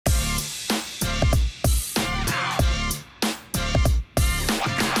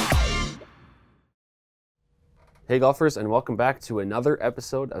Hey golfers, and welcome back to another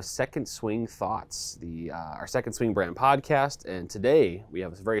episode of Second Swing Thoughts, our Second Swing brand podcast. And today we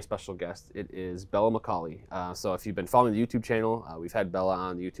have a very special guest. It is Bella McCauley. So if you've been following the YouTube channel, we've had Bella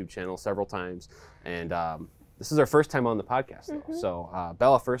on the YouTube channel several times, and this is our first time on the podcast. So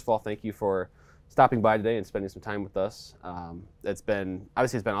Bella, first of all, thank you for stopping by today and spending some time with us. It's been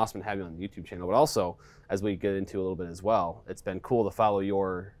awesome having you on the YouTube channel, but also as we get into a little bit as well, it's been cool to follow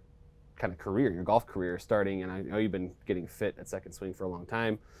your kind of career, your golf career starting, and I know you've been getting fit at Second Swing for a long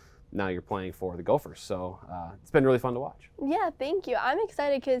time. Now you're playing for the Gophers, so it's been really fun to watch. Yeah, thank you. I'm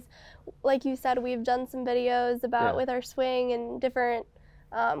excited because, like you said, we've done some videos about with our swing and different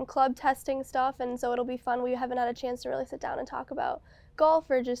club testing stuff, and so it'll be fun. We haven't had a chance to really sit down and talk about golf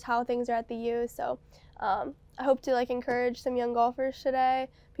or just how things are at the U, so I hope to encourage some young golfers today,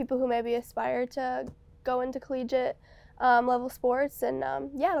 people who maybe aspire to go into collegiate level sports, and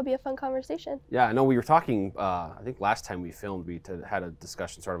yeah, it'll be a fun conversation. Yeah, I know we were talking, I think last time we filmed, we had a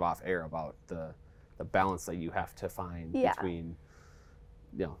discussion sort of off air about the balance that you have to find between,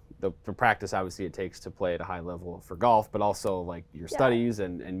 the practice obviously it takes to play at a high level for golf, but also like your studies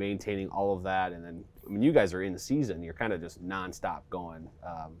and maintaining all of that. And then when you guys are in the season, you're kind of just nonstop going.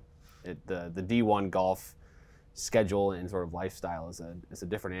 The D1 golf schedule and sort of lifestyle is a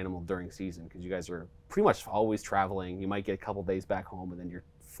different animal during season because you guys are pretty much always traveling. You might get a couple days back home and then you're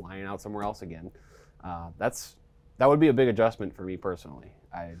flying out somewhere else again. That would be a big adjustment for me personally.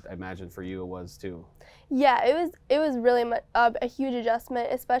 I imagine for you it was too. Yeah, it was really a huge adjustment,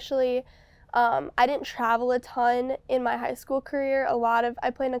 especially I didn't travel a ton in my high school career.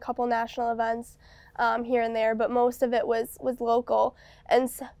 I played in a couple national events here and there, but most of it was local, and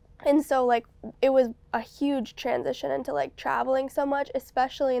so like it was a huge transition into traveling so much,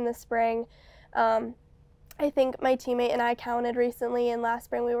 especially in the spring. I think my teammate and I counted recently, and last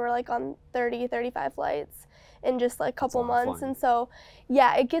spring we were on 35 flights in just a couple months. And so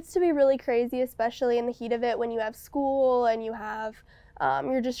yeah, it gets to be really crazy, especially in the heat of it when you have school and you have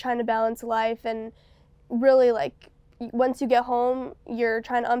you're just trying to balance life, and really once you get home, you're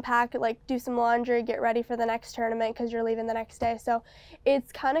trying to unpack, do some laundry, get ready for the next tournament because you're leaving the next day. So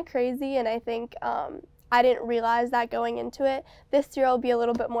it's kind of crazy, and I think I didn't realize that going into it. This year I'll be a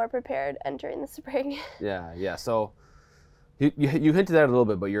little bit more prepared entering the spring. Yeah. So you hinted at it a little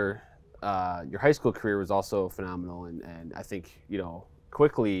bit, but your high school career was also phenomenal, and I think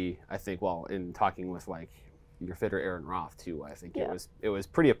quickly, in talking with your fitter Aaron Roth too, I think it was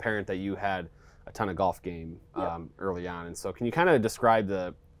pretty apparent that you had a ton of golf game early on. And so can you kind of describe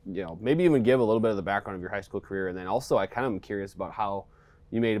maybe even give a little bit of the background of your high school career, and then also I kind of am curious about how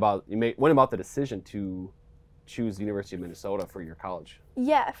you went about the decision to choose the University of Minnesota for your college.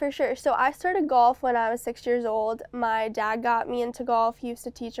 Yeah, for sure. So I started golf when I was 6 years old. My dad got me into golf. He used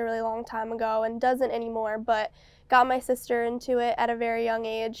to teach a really long time ago and doesn't anymore, but got my sister into it at a very young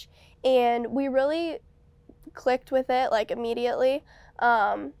age, and we really clicked with it immediately.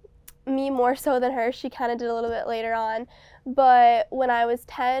 Me more so than her. She kind of did a little bit later on. But when I was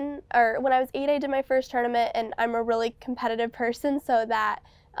 8, I did my first tournament, and I'm a really competitive person, so that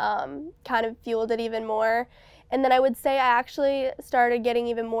kind of fueled it even more. And then I would say I actually started getting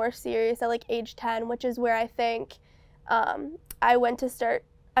even more serious at age 10, which is where I think I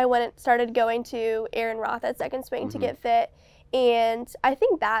started going to Aaron Roth at Second Swing to get fit. And I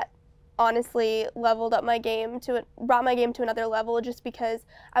think that honestly leveled up my game brought my game to another level, just because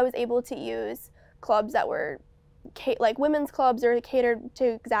I was able to use clubs that were women's clubs or catered to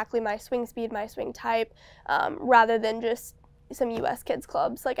exactly my swing speed, my swing type, rather than just some US kids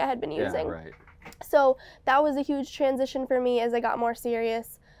clubs I had been using. Yeah, right. So that was a huge transition for me as I got more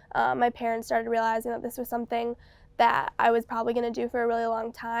serious. My parents started realizing that this was something that I was probably going to do for a really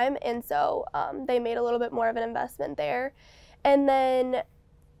long time, and so they made a little bit more of an investment there. And then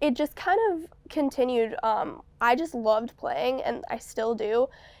it just kind of continued. I just loved playing, and I still do.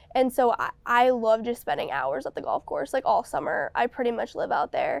 And so I love just spending hours at the golf course, all summer. I pretty much live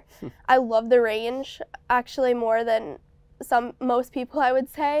out there. I love the range, actually, more than most people, I would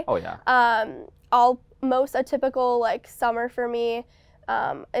say. Oh, yeah. A typical summer for me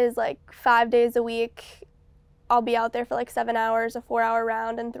is 5 days a week. I'll be out there for 7 hours, a 4-hour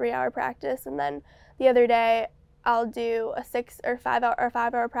round, and 3-hour practice. And then the other day, I'll do a 6 or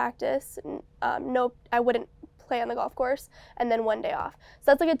 5-hour practice. No, I wouldn't play on the golf course, and then 1 day off.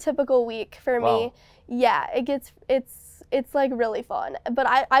 So that's a typical week for me. Yeah, it's really fun. But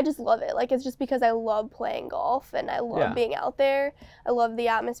I just love it. It's just because I love playing golf, and I love being out there. I love the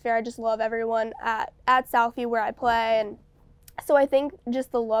atmosphere. I just love everyone at Southview where I play. And so I think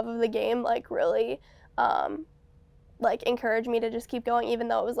just the love of the game really like encouraged me to just keep going, even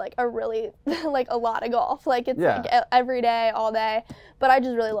though it was like a really like a lot of golf. Like it's Yeah. like every day, all day. But I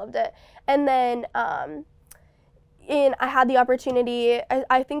just really loved it. And then I had the opportunity,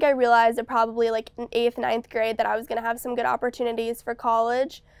 I think I realized it probably like in 8th, 9th grade that I was going to have some good opportunities for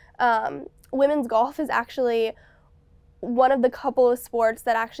college. Women's golf is actually one of the couple of sports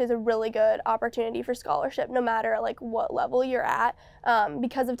that actually is a really good opportunity for scholarship, no matter like what level you're at,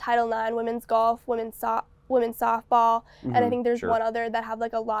 because of Title IX, women's golf, women's softball, and I think there's one other that have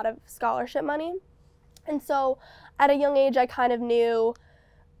like a lot of scholarship money. And so at a young age, I kind of knew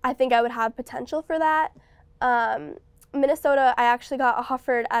I think I would have potential for that. Minnesota, I actually got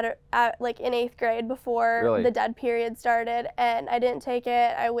offered at like in 8th grade before the dead period started, and I didn't take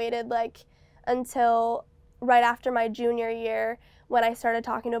it. I waited like until right after my junior year when I started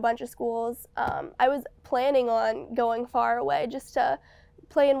talking to a bunch of schools. I was planning on going far away just to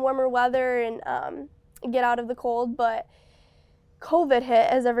play in warmer weather and get out of the cold, but COVID hit,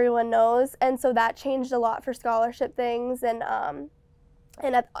 as everyone knows, and so that changed a lot for scholarship things.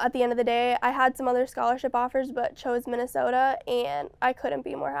 And at the end of the day, I had some other scholarship offers, but chose Minnesota, and I couldn't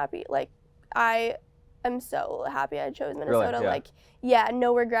be more happy. Like, I am so happy I chose Minnesota. Really? Yeah. Like, yeah,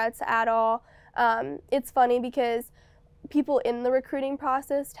 no regrets at all. It's funny because people in the recruiting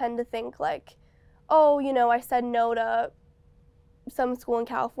process tend to think like, oh, you know, I said no to some school in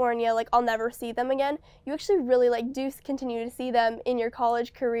California, like I'll never see them again. You actually really like do continue to see them in your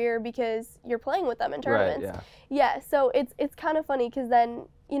college career because you're playing with them in tournaments. Right, yeah. Yeah, so it's kind of funny because then,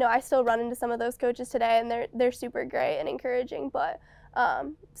 you know, I still run into some of those coaches today, and they're super great and encouraging, but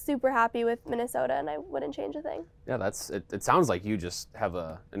super happy with Minnesota, and I wouldn't change a thing. Yeah, it sounds like you just have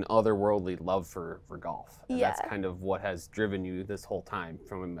an otherworldly love for golf. And Yeah. That's kind of what has driven you this whole time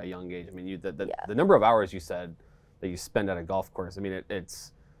from a young age. I mean, the number of hours you said that you spend at a golf course. I mean,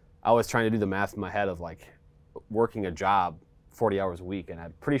 I was trying to do the math in my head of like working a job 40 hours a week, and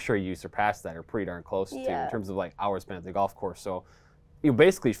I'm pretty sure you surpassed that or pretty darn close to in terms of like hours spent at the golf course. So, you know,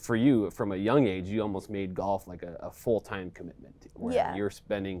 basically for you from a young age, you almost made golf like a full-time commitment where you're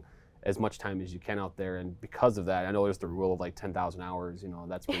spending as much time as you can out there. And because of that, I know there's the rule of like 10,000 hours, you know,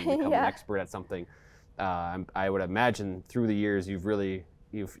 that's when you become an expert at something. I would imagine through the years,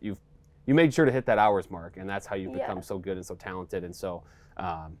 you made sure to hit that hours mark, and that's how you become so good and so talented. And so,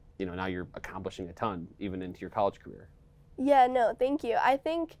 you know, now you're accomplishing a ton even into your college career. Yeah, no, thank you. I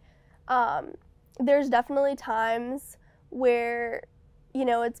think there's definitely times where, you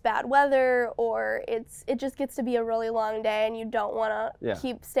know, it's bad weather or it just gets to be a really long day and you don't want to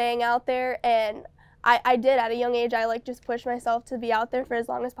keep staying out there. And I did at a young age, I like just pushed myself to be out there for as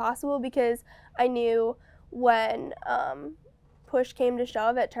long as possible because I knew when push came to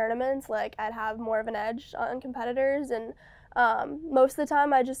shove at tournaments, like I'd have more of an edge on competitors. And most of the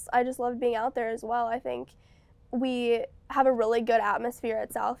time I just loved being out there as well. I think we have a really good atmosphere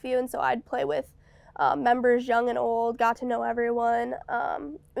at Southview, and so I'd play with members young and old, got to know everyone.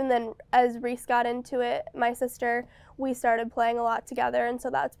 And then as Reese got into it, my sister, we started playing a lot together, and so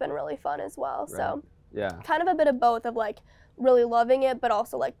that's been really fun as well. Right. So kind of a bit of both of like really loving it, but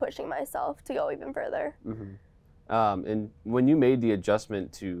also like pushing myself to go even further. Mm-hmm. And when you made the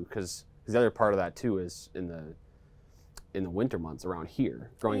adjustment to, because the other part of that too is in the winter months around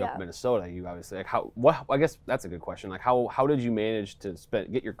here, growing up in Minnesota, you obviously like I guess that's a good question. Like how did you manage to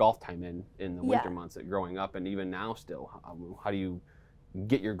get your golf time in the winter months growing up, and even now still? How do you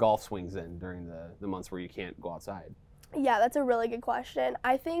get your golf swings in during the months where you can't go outside? Yeah, that's a really good question.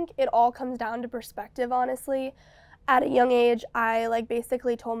 I think it all comes down to perspective, honestly. At a young age, I like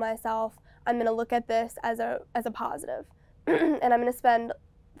basically told myself I'm going to look at this as a positive. And I'm going to spend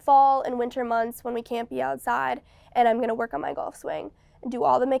fall and winter months when we can't be outside, and I'm going to work on my golf swing and do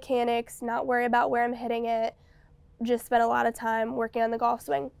all the mechanics, not worry about where I'm hitting it, just spend a lot of time working on the golf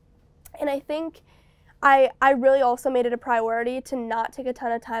swing. And I think I really also made it a priority to not take a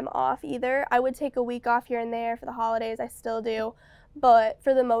ton of time off either. I would take a week off here and there for the holidays, I still do, but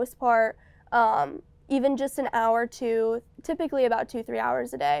for the most part, even just an hour or two, typically about 2-3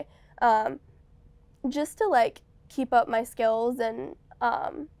 hours a day, just to like keep up my skills and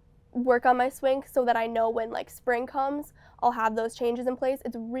work on my swing so that I know when like spring comes, I'll have those changes in place.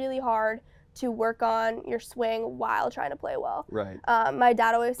 It's really hard to work on your swing while trying to play well. Right. My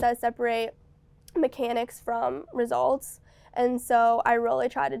dad always says separate mechanics from results, and so I really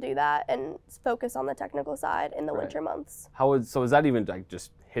try to do that and focus on the technical side in the winter months. So is that even like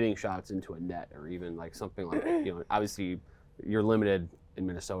just hitting shots into a net, or even like something like, you know, obviously you're limited in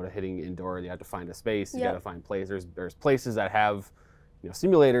Minnesota hitting indoor, you have to find a space, you got to find places. There's places that have, you know,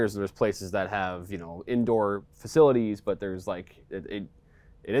 simulators, and there's places that have, you know, indoor facilities, but there's like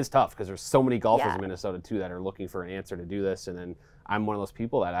it is tough because there's so many golfers Yeah. in Minnesota too that are looking for an answer to do this. And then I'm one of those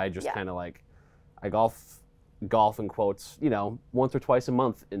people that I just Yeah. kind of like, I golf in quotes, you know, once or twice a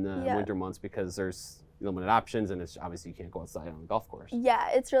month in the Yeah. winter months because there's limited options and it's obviously you can't go outside on a golf course. Yeah,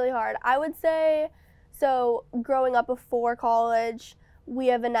 it's really hard. I would say, so growing up before college, we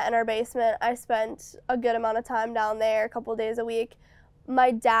have a net in our basement. I spent a good amount of time down there, a couple days a week.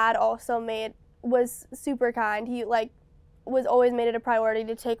 My dad also was super kind. He was always made it a priority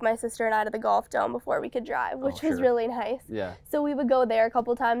to take my sister and I to the golf dome before we could drive, which was sure. really nice. Yeah. So we would go there a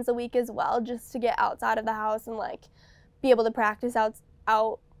couple times a week as well, just to get outside of the house and like be able to practice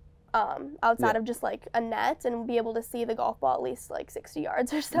outside Yeah. of just like a net and be able to see the golf ball at least like 60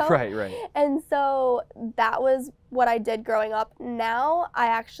 yards or so. Right, right. And so that was what I did growing up. Now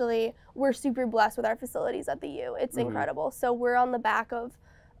we're super blessed with our facilities at the U. It's Mhm. incredible. So we're on the back of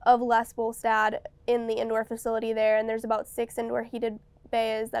Les Bolstad in the indoor facility there, and there's about 6 indoor heated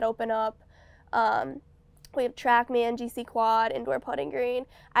bays that open up. We have TrackMan, GC Quad, indoor putting green.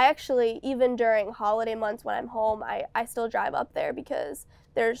 I actually, even during holiday months when I'm home, I still drive up there because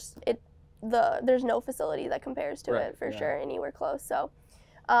there's no facility that compares to Right, it for yeah. sure anywhere close. So,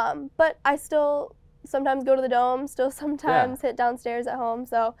 but I still sometimes go to the dome, still sometimes hit downstairs at home.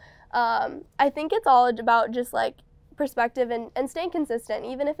 So I think it's all about just like perspective and staying consistent,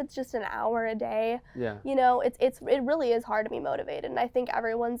 even if it's just an hour a day. Yeah. You know, it really is hard to be motivated, and I think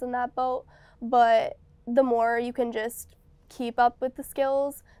everyone's in that boat. But the more you can just keep up with the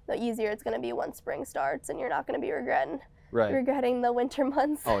skills, the easier it's going to be once spring starts, and you're not going to be regretting the winter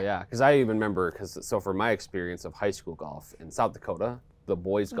months. Oh yeah, because I even remember, so for my experience of high school golf in South Dakota, the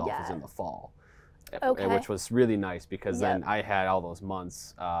boys golf is in the fall, Okay. which was really nice because then Yep. I had all those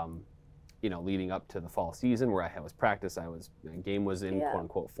months, leading up to the fall season where I was practice, game was in Yeah. quote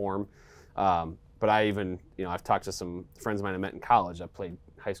unquote form, but I even, I've talked to some friends of mine I met in college. I played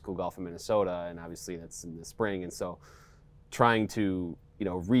high school golf in Minnesota, and obviously that's in the spring, and so trying to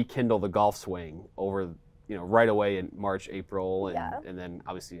rekindle the golf swing over right away in March, April, and then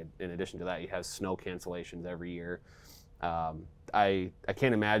obviously in addition to that, you have snow cancellations every year. I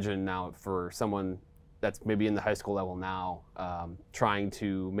can't imagine now for someone that's maybe in the high school level now, trying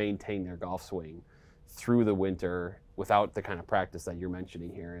to maintain their golf swing through the winter without the kind of practice that you're mentioning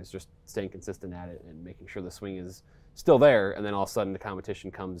here, is just staying consistent at it and making sure the swing is still there, and then all of a sudden the competition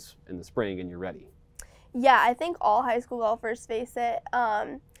comes in the spring and you're ready. Yeah, I think all high school golfers face it.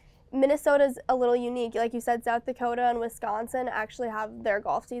 Minnesota's a little unique. Like you said, South Dakota and Wisconsin actually have their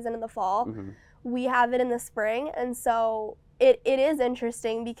golf season in the fall. Mm-hmm. We have it in the spring, and so it is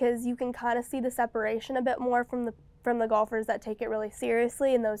interesting because you can kind of see the separation a bit more from the golfers that take it really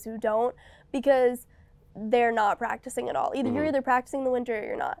seriously and those who don't, because they're not practicing at all. You're either practicing the winter or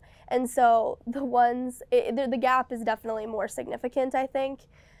you're not. And so the gap is definitely more significant, I think.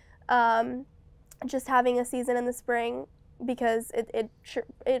 Just having a season in the spring, because it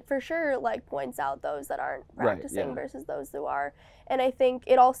for sure like points out those that aren't practicing versus those who are. And I think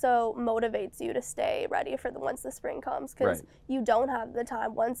it also motivates you to stay ready for once the spring comes, because you don't have the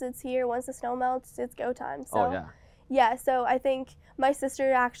time. Once it's here, once the snow melts, it's go time. So so I think my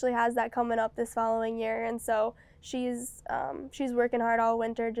sister actually has that coming up this following year, and so she's working hard all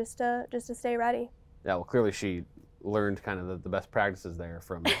winter just to stay ready. Yeah, well, clearly she learned kind of the best practices there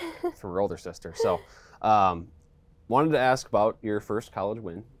from her older sister. So wanted to ask about your first college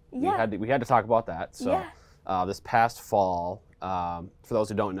win. Yeah. We had to talk about that. So this past fall, for those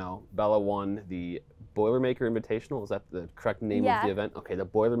who don't know, Bella won the Boilermaker Invitational. Is that the correct name of the event? Okay, the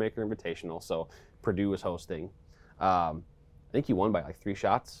Boilermaker Invitational. So Purdue was hosting. I think you won by like 3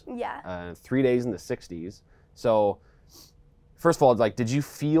 shots. Yeah. 3 days in the 60s. So first of all, like, did you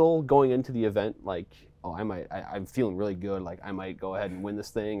feel going into the event like, oh, I'm feeling really good, like I might go ahead and win this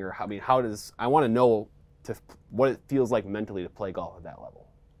thing? Or I want to know what it feels like mentally to play golf at that level.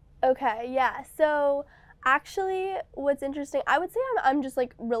 Okay, yeah. So actually, what's interesting, I would say I'm just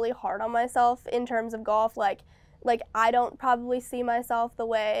like really hard on myself in terms of golf. Like I don't probably see myself the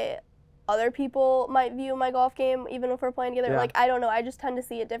way other people might view my golf game, even if we're playing together. Like, I don't know, I just tend to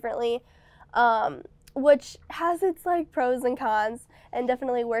see it differently, which has its like pros and cons, and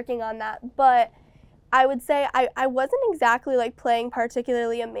definitely working on that. But I would say I wasn't exactly like playing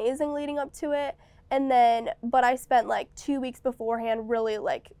particularly amazing leading up to it. But I spent like 2 weeks beforehand really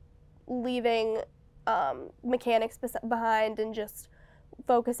like leaving mechanics behind and just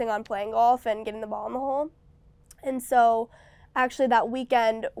focusing on playing golf and getting the ball in the hole. And so actually that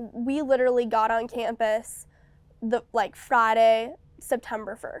weekend, we literally got on campus Friday,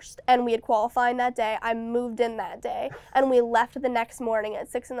 September 1st, and we had qualifying that day. I moved in that day, and we left the next morning at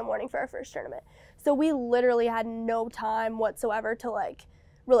 6 in the morning for our first tournament. So we literally had no time whatsoever to like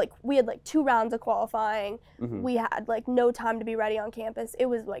we had like 2 rounds of qualifying. Mm-hmm. We had like no time to be ready on campus. It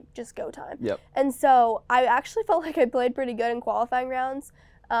was like just go time. Yep. And so I actually felt like I played pretty good in qualifying rounds.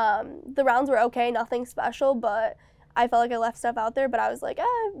 The rounds were okay, nothing special, but I felt like I left stuff out there. But I was like,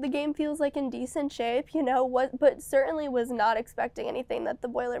 the game feels like in decent shape, but certainly was not expecting anything that the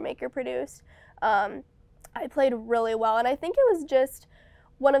Boilermaker produced. I played really well, and I think it was just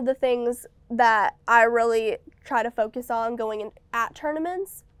one of the things that I really try to focus on going in at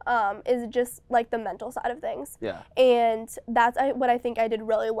tournaments is just like the mental side of things. Yeah. And that's what I think I did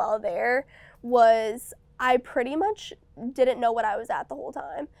really well there was I pretty much didn't know what I was at the whole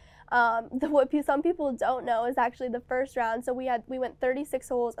time. What some people don't know is actually the first round. So we went 36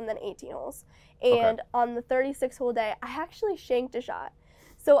 holes and then 18 holes. And on the 36 hole day, I actually shanked a shot.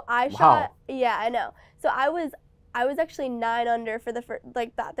 So I shot, yeah, I know. So I was actually 9 under for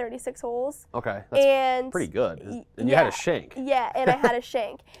that 36 holes. Okay, that's pretty good. And you had a shank. Yeah, and I had a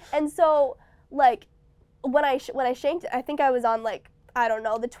shank. And so, like, when I shanked, I think I was on, like, I don't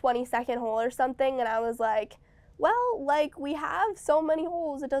know, the 22nd hole or something, and I was like, well, like, we have so many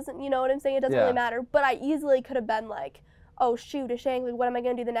holes, it doesn't, you know what I'm saying? It doesn't really matter. But I easily could have been like, oh, shoot, a shank, like, what am I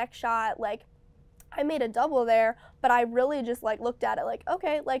going to do the next shot? Like, I made a double there, but I really just like looked at it like,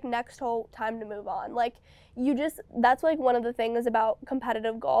 okay, like next hole, time to move on. Like that's like one of the things about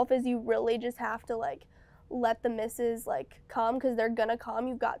competitive golf is you really just have to like let the misses like come because they're gonna come.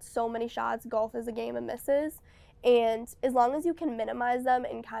 You've got so many shots. Golf is a game of misses. And as long as you can minimize them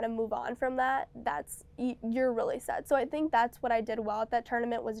and kind of move on from that, you're really set. So I think that's what I did well at that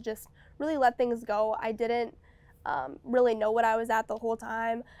tournament was just really let things go. I didn't really know what I was at the whole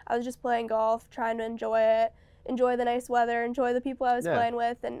time. I was just playing golf, trying to enjoy it, enjoy the nice weather, enjoy the people I was playing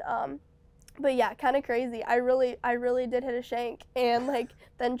with, and but yeah, kind of crazy. I really did hit a shank and like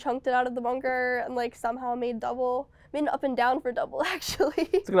then chunked it out of the bunker and like somehow made an up and down for double actually.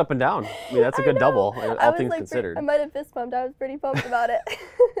 It's an up and down. I mean, that's a good double, all things considered. I might have fist pumped. I was pretty pumped about it.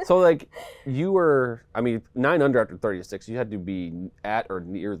 So like you were, 9 under after 36. You had to be at or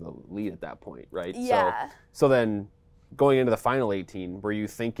near the lead at that point, right? Yeah. So then going into the final 18, were you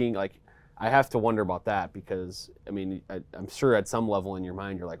thinking like, I have to wonder about that because I'm sure at some level in your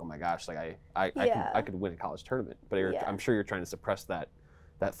mind you're like, oh my gosh, like I could win a college tournament, but I'm sure you're trying to suppress that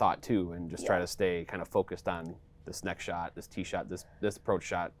thought too and just try to stay kind of focused on this next shot, this tee shot, this approach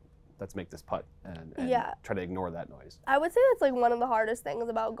shot. Let's make this putt and try to ignore that noise. I would say that's like one of the hardest things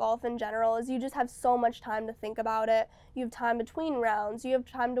about golf in general is you just have so much time to think about it. You have time between rounds. You have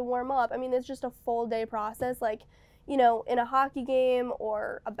time to warm up. I mean, it's just a full day process. Like, you know, in a hockey game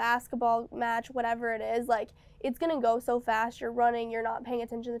or a basketball match, whatever it is, like it's going to go so fast. You're running, you're not paying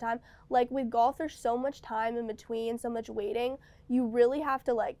attention to the time. Like with golf, there's so much time in between, so much waiting. You really have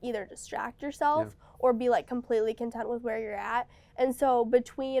to like either distract yourself or be like completely content with where you're at. And so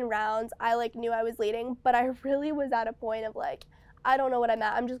between rounds, I like knew I was leading, but I really was at a point of like, I don't know what I'm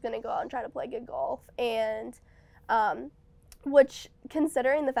at. I'm just going to go out and try to play good golf. And which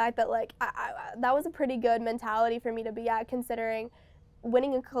considering the fact that like that was a pretty good mentality for me to be at, considering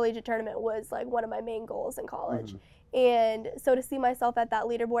winning a collegiate tournament was like one of my main goals in college. And so to see myself at that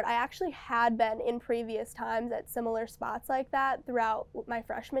leaderboard, I actually had been in previous times at similar spots like that throughout my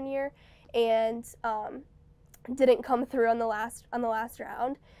freshman year and didn't come through on the last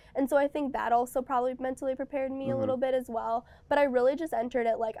round. And so I think that also probably mentally prepared me a little bit as well. But I really just entered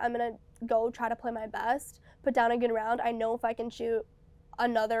it like I'm going to go try to play my best, put down a good round. I know if I can shoot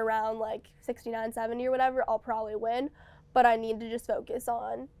another round like 69, 70 or whatever, I'll probably win. But I need to just focus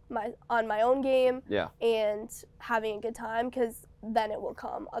on my own game and having a good time because then it will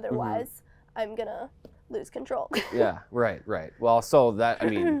come. Otherwise, I'm going to lose control. Yeah, right. Well, so that,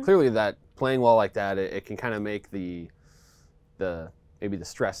 clearly that playing well like that, it can kind of make the maybe the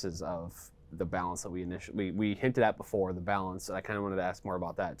stresses of the balance that we hinted at before, the balance. I kind of wanted to ask more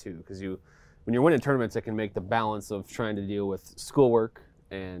about that too, because when you're winning tournaments, it can make the balance of trying to deal with schoolwork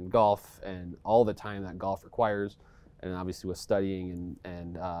and golf and all the time that golf requires, and obviously with studying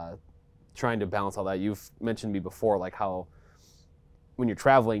and trying to balance all that. You've mentioned to me before, like how when you're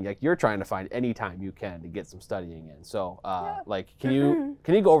traveling, like you're trying to find any time you can to get some studying in. So, like, can you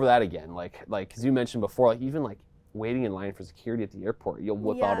go over that again? Like, because you mentioned before, like even like waiting in line for security at the airport, you'll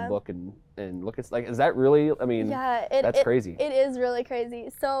whip out a book and look at, like, is that really, that's crazy. It is really crazy.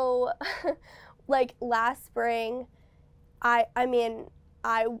 So, like last spring, I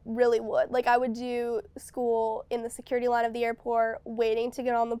really would. Like I would do school in the security line of the airport, waiting to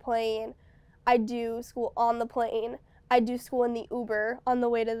get on the plane. I do school on the plane. I do school in the Uber on the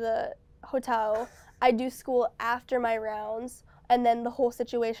way to the hotel. I do school after my rounds. and then the whole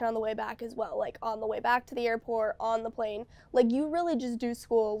situation on the way back as well, like on the way back to the airport, on the plane. Like, you really just do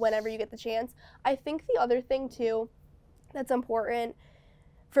school whenever you get the chance. I think the other thing too that's important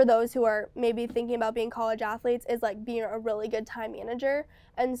for those who are maybe thinking about being college athletes is like being a really good time manager.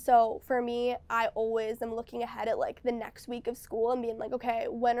 And so for me, I always am looking ahead at like the next week of school and being like, okay,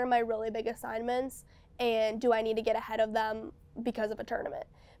 when are my really big assignments, and do I need to get ahead of them because of a tournament?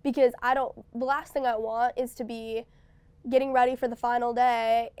 Because the last thing I want is to be getting ready for the final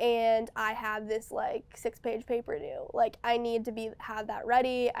day and I have this like 6-page paper due. Like, I need to have that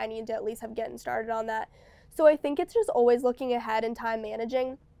ready. I need to at least have getting started on that. So I think it's just always looking ahead and time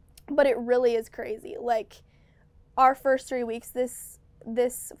managing, but it really is crazy. Like, our first 3 weeks this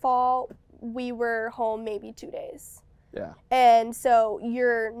fall, we were home maybe 2 days. Yeah. And so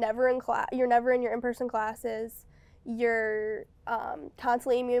you're never in class. You're never in your in-person classes. You're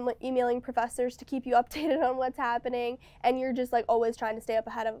constantly emailing professors to keep you updated on what's happening, and you're just like always trying to stay up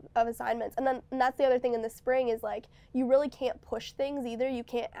ahead of assignments. And that's the other thing in the spring is like you really can't push things either. You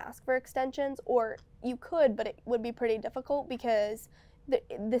can't ask for extensions, or you could, but it would be pretty difficult because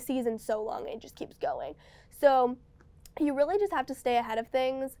the season's so long and it just keeps going. So you really just have to stay ahead of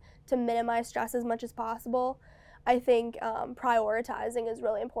things to minimize stress as much as possible. I think prioritizing is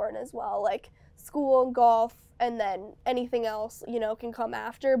really important as well. Like, school, golf, and then anything else, can come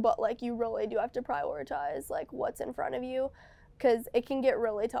after, but like you really do have to prioritize like what's in front of you, because it can get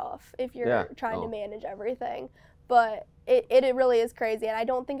really tough if you're trying to manage everything. But it really is crazy, and I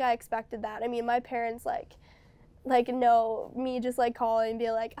don't think I expected that. I mean, my parents like know me just like calling and be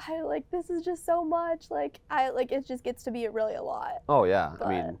like, this is just so much, it just gets to be really a lot. Oh yeah. But, I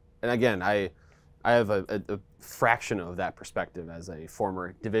mean, and again, I have a fraction of that perspective as a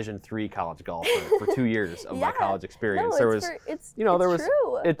former Division III college golfer for 2 years of my college experience. There was, and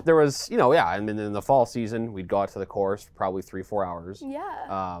then in the fall season, we'd go out to the course for probably 3-4 hours.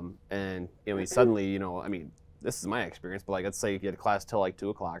 Yeah. And suddenly, this is my experience, but like, let's say you get a class till like 2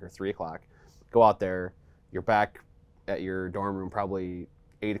 o'clock or 3 o'clock, go out there, you're back at your dorm room probably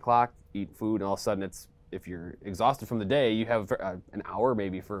 8 o'clock, eat food, and all of a sudden if you're exhausted from the day, you have an hour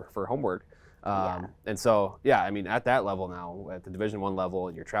maybe for homework. And so, at that level now, at the Division I level,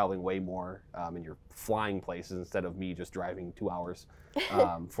 and you're traveling way more, and you're flying places instead of me just driving 2 hours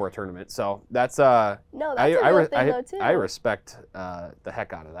for a tournament. So that's a real thing though too. I respect the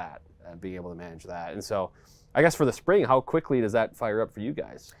heck out of that, being able to manage that. And so, I guess for the spring, how quickly does that fire up for you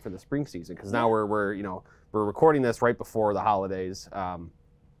guys for the spring season? Because now we're recording this right before the holidays.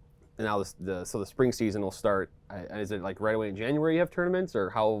 And now the spring season will start. Is it like right away in January you have tournaments, or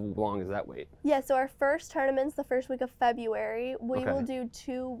how long does that wait? Yeah, so our first tournament's the first week of February. We will do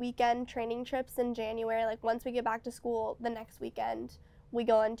 2 weekend training trips in January. Like, once we get back to school, the next weekend we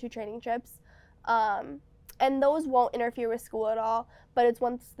go on 2 training trips. And those won't interfere with school at all, but it's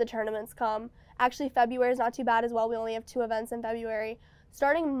once the tournaments come. Actually, February is not too bad as well. We only have 2 events in February.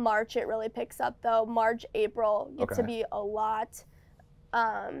 Starting March, it really picks up though. March, April gets to be a lot.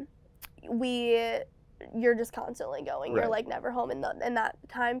 You're just constantly going. Right. You're like never home in that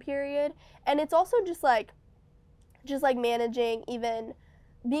time period, and it's also just like managing, even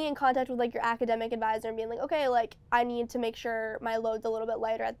being in contact with like your academic advisor and being like, okay, like I need to make sure my load's a little bit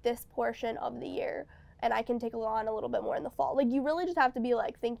lighter at this portion of the year, and I can take on a little bit more in the fall. Like, you really just have to be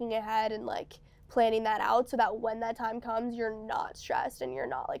like thinking ahead and like planning that out so that when that time comes, you're not stressed and you're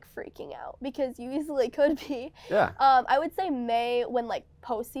not like freaking out, because you easily could be. Yeah. I would say May, when like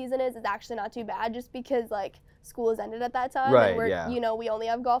postseason is actually not too bad, just because like school has ended at that time. Right. And we're, we only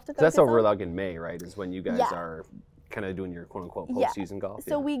have golf to focus that's over on. like in May, right? Is when you guys are kind of doing your quote unquote postseason golf.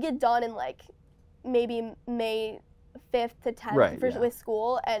 So we get done in like maybe May 5th to 10th with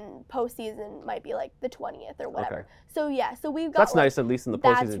school, and postseason might be like the 20th or whatever. Okay. So we've got. That's nice, at least in the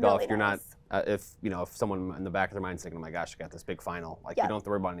postseason golf. Really you're not. If someone in the back of their mind's thinking, "Oh my gosh, I got this big final," like you don't have to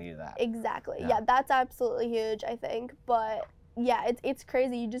worry about any of that. Exactly. Yeah, that's absolutely huge, I think. But yeah, it's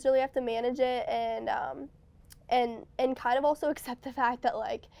crazy. You just really have to manage it and kind of also accept the fact that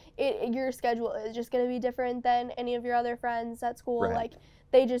like your schedule is just going to be different than any of your other friends at school. Right. Like,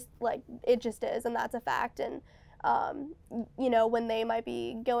 they just it just is, and that's a fact. And when they might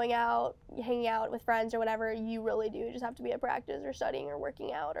be going out, hanging out with friends or whatever, you really do just have to be at practice or studying or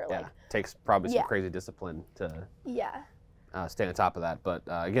working out or takes probably some crazy discipline to stay on top of that. But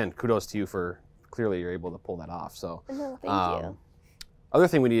again, kudos to you for clearly you're able to pull that off. So no, thank you. Other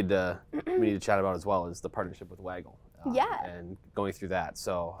thing we need to chat about as well is the partnership with Waggle. And going through that.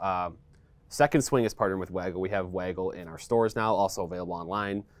 So Second Swing is partnered with Waggle. We have Waggle in our stores now, also available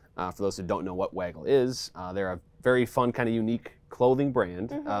online. For those who don't know what Waggle is, they're a very fun, kind of unique clothing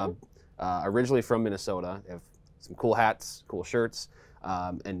brand, originally from Minnesota. They have some cool hats, cool shirts,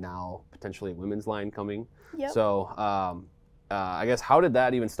 and now potentially a women's line coming. Yep. So I guess how did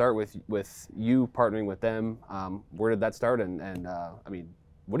that even start with you partnering with them? Where did that start? And I mean,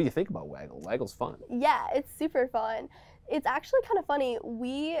 what do you think about Waggle? Waggle's fun. Yeah, it's super fun. It's actually kind of funny.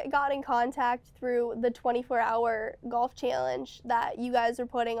 We got in contact through the 24-hour golf challenge that you guys were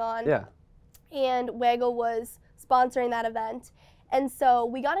putting on. Yeah. And Waggle was sponsoring that event. And so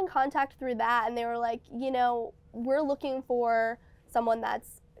we got in contact through that, and they were like, you know, we're looking for someone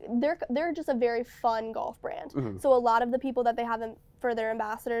that's, they're just a very fun golf brand. Mm-hmm. So a lot of the people that they have for their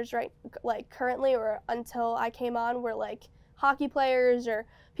ambassadors, right, like currently or until I came on, were like hockey players or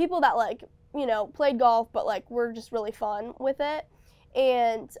people that like, you know, played golf, but like were just really fun with it.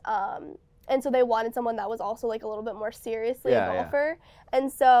 And so they wanted someone that was also like a little bit more seriously a golfer.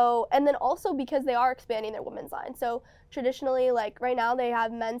 Yeah. And then also because they are expanding their women's line. So traditionally, like right now they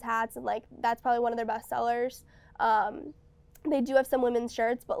have men's hats, and like that's probably one of their best sellers. They do have some women's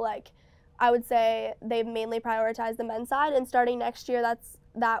shirts, but like I would say they've mainly prioritized the men's side. And starting next year,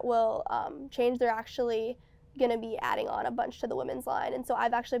 that will change. They're actually going to be adding on a bunch to the women's line. And so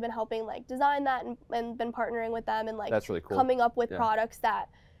I've actually been helping like design that and been partnering with them and like that's really cool. Coming up with products that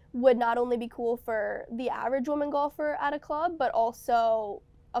would not only be cool for the average woman golfer at a club, but also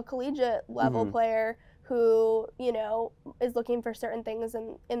a collegiate level player who, you know, is looking for certain things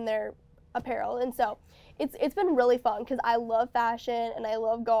in their apparel. And so it's been really fun because I love fashion and I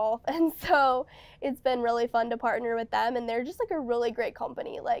love golf, and so it's been really fun to partner with them. And they're just like a really great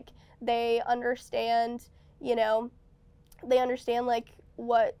company. Like they understand, you know, like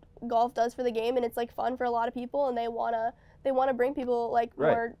what golf does for the game, and it's like fun for a lot of people, and they wanna bring people like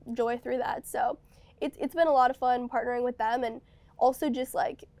more joy through that. So it's been a lot of fun partnering with them. And also just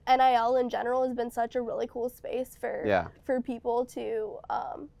like NIL in general has been such a really cool space for people to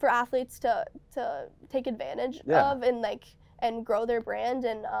for athletes to take advantage of and grow their brand.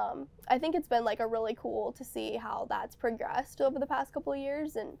 And I think it's been like a really cool to see how that's progressed over the past couple of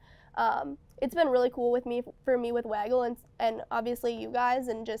years. And it's been really cool for me with Waggle and obviously you guys,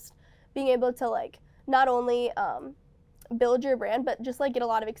 and just being able to like not only build your brand, but just like get a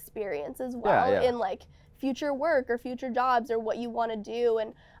lot of experience as well in like future work or future jobs or what you want to do.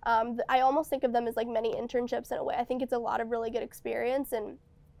 And I almost think of them as like many internships in a way. I think it's a lot of really good experience, and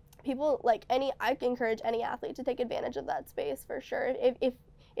people like I encourage any athlete to take advantage of that space for sure if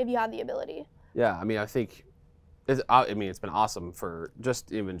you have the ability. Yeah, I mean, I think it's been awesome for just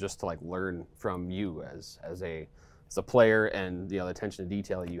to like learn from you as a player, and you know the attention to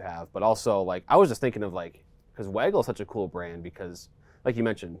detail that you have. But also like I was just thinking of like, because Waggle is such a cool brand because like you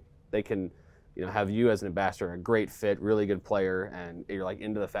mentioned, they can, you know, have you as an ambassador, a great fit, really good player, and you're like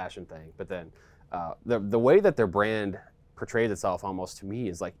into the fashion thing. But then the way that their brand portrays itself almost to me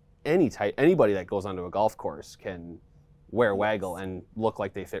is like anybody that goes onto a golf course can wear Waggle and look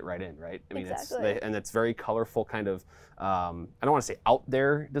like they fit right in, right? I mean, exactly. It's very colorful kind of, I don't want to say out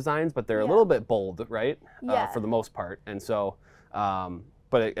there designs, but they're a little bit bold, right? For the most part. And so,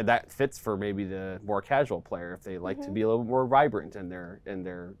 but that fits for maybe the more casual player if they like to be a little more vibrant in their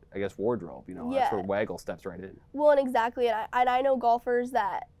I guess wardrobe. You know, that's where Waggle steps right in. Well, and exactly, and I know golfers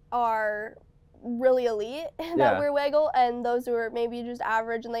that are really elite that wear Waggle, and those who are maybe just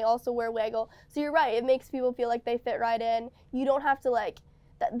average and they also wear Waggle. So you're right, it makes people feel like they fit right in. You don't have to like.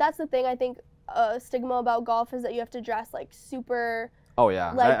 That's the thing I think. Stigma about golf is that you have to dress like super. Oh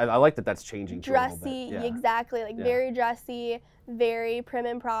yeah, like, I like that that's changing. Dressy, exactly, like very dressy, very prim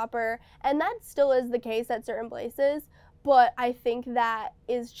and proper, and that still is the case at certain places, but I think that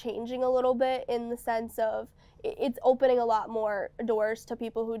is changing a little bit in the sense of it's opening a lot more doors to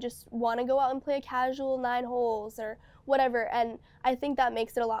people who just want to go out and play a casual 9 holes or whatever, and I think that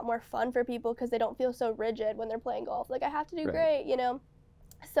makes it a lot more fun for people because they don't feel so rigid when they're playing golf, like I have to do great, you know.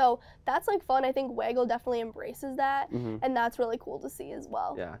 So that's like fun. I think Waggle definitely embraces that, and that's really cool to see as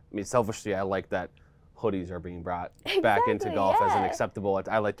well. Yeah, I mean, selfishly, I like that hoodies are being brought back into golf as an acceptable.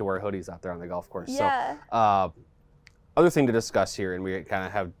 I like to wear hoodies out there on the golf course. Yeah. So, other thing to discuss here, and we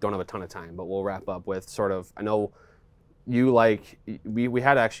kind of don't have a ton of time, but we'll wrap up with sort of. I know you like we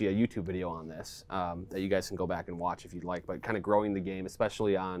had actually a YouTube video on this that you guys can go back and watch if you'd like, but kind of growing the game,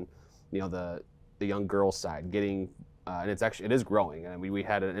 especially on the young girls side, getting. And it is growing. And we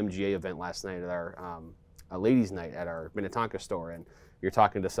had an MGA event last night at our ladies' night at our Minnetonka store, and you're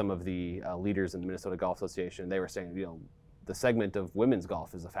talking to some of the leaders in the Minnesota Golf Association. They were saying, you know, the segment of women's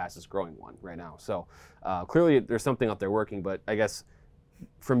golf is the fastest growing one right now. So clearly there's something out there working. But I guess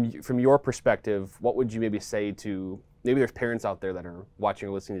from your perspective, what would you maybe say to maybe there's parents out there that are watching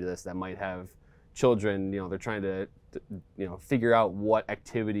or listening to this that might have children, you know, they're trying to you know, figure out what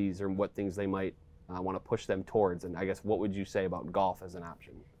activities or what things they might want to push them towards? And I guess what would you say about golf as an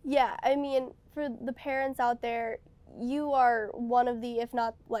option? Yeah, I mean, for the parents out there, you are one of the, if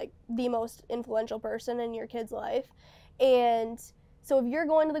not like the most influential person in your kid's life. And so if you're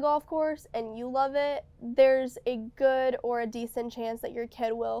going to the golf course and you love it, there's a good or a decent chance that your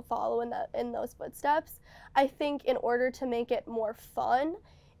kid will follow in those footsteps. I think in order to make it more fun,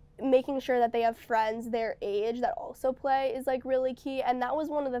 making sure that they have friends their age that also play is like really key. And that was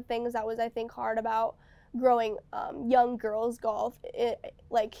one of the things that was, I think, hard about growing young girls golf.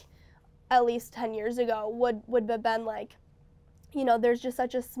 Like at least 10 years ago would have been like, you know, there's just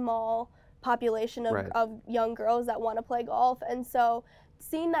such a small population of young girls that want to play golf, and so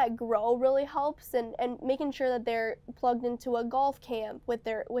seeing that grow really helps, and making sure that they're plugged into a golf camp with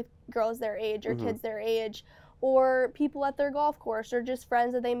girls their age or kids their age, or people at their golf course, or just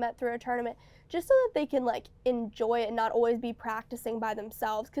friends that they met through a tournament, just so that they can like enjoy it and not always be practicing by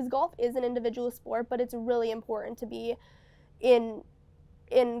themselves, because golf is an individual sport, but it's really important to be in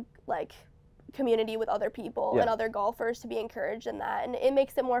like community with other people and other golfers, to be encouraged in that, and it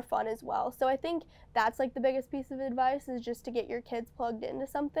makes it more fun as well. So I think that's like the biggest piece of advice, is just to get your kids plugged into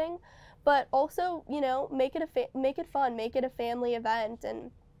something, but also, you know, make it fun, make it a family event,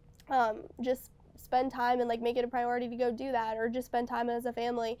 and just spend time and like make it a priority to go do that, or just spend time as a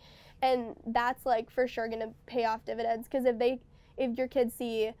family. And that's like for sure gonna pay off dividends, because if your kids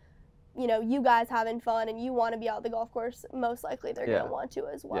see, you know, you guys having fun and you want to be out the golf course, most likely they're going to want to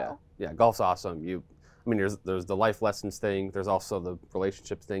as well. Yeah, golf's awesome. I mean, there's the life lessons thing. There's also the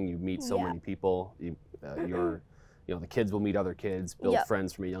relationships thing. You meet so many people. You know, the kids will meet other kids, build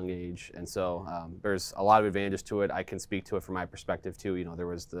friends from a young age, and so there's a lot of advantage to it. I can speak to it from my perspective too. You know, there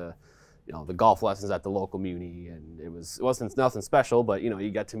was the golf lessons at the local muni, and it wasn't nothing special, but you know, you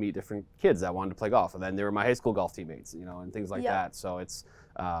got to meet different kids that wanted to play golf, and then they were my high school golf teammates, you know, and things like that. So it's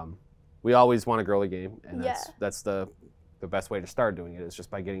we always want to grow the game, and that's the best way to start doing it, is just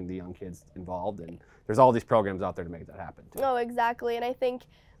by getting the young kids involved, and there's all these programs out there to make that happen too. Oh, exactly. And I think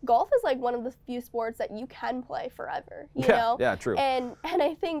golf is like one of the few sports that you can play forever, you know? Yeah, true. And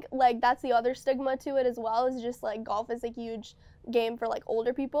I think like that's the other stigma to it as well, is just like golf is a huge game for like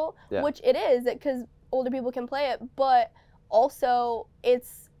older people, which it is, because older people can play it, but also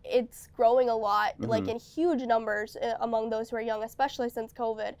it's growing a lot, like in huge numbers among those who are young, especially since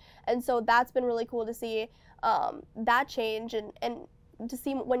COVID. And so that's been really cool to see that change, and to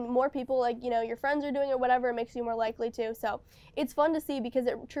see when more people, like, you know, your friends are doing it or whatever, it makes you more likely to. So it's fun to see, because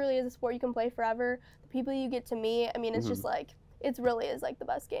it truly is a sport you can play forever. The people you get to meet, I mean, it's just like, it really is like the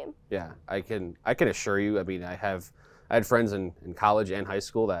best game. Yeah, I can assure you, I mean, I had friends in college and high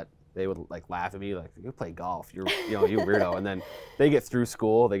school that they would like laugh at me, like, you play golf, you weirdo. And then they get through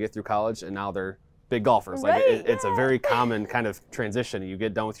school, they get through college, and now they're big golfers. Like it's a very common kind of transition. You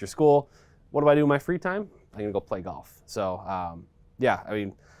get done with your school, what do I do in my free time? I'm gonna go play golf. So yeah, I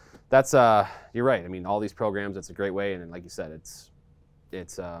mean, that's you're right. I mean, all these programs, it's a great way, and like you said, it's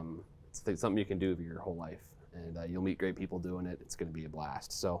something you can do for your whole life, and you'll meet great people doing it. It's gonna be a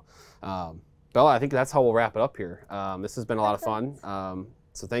blast. So Bella, I think that's how we'll wrap it up here. This has been a lot of fun.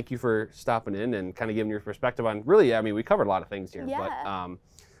 So thank you for stopping in and kind of giving your perspective on, really, I mean, we covered a lot of things here, but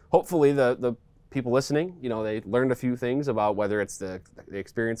hopefully the people listening, you know, they learned a few things about whether it's the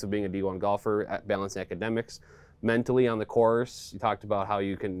experience of being a D1 golfer, at balancing academics, mentally on the course. You talked about how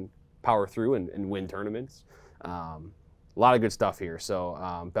you can power through and win tournaments. A lot of good stuff here.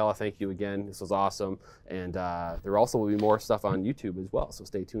 So Bella, thank you again. This was awesome. And there also will be more stuff on YouTube as well, so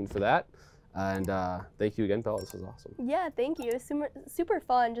stay tuned for that. And thank you again, Bella. This was awesome. Yeah, thank you. It's super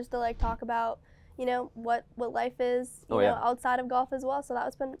fun just to like talk about, you know, what life is, you know, outside of golf as well. So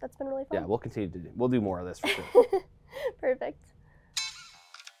that's been really fun. Yeah, we'll continue to we'll do more of this for sure. Perfect.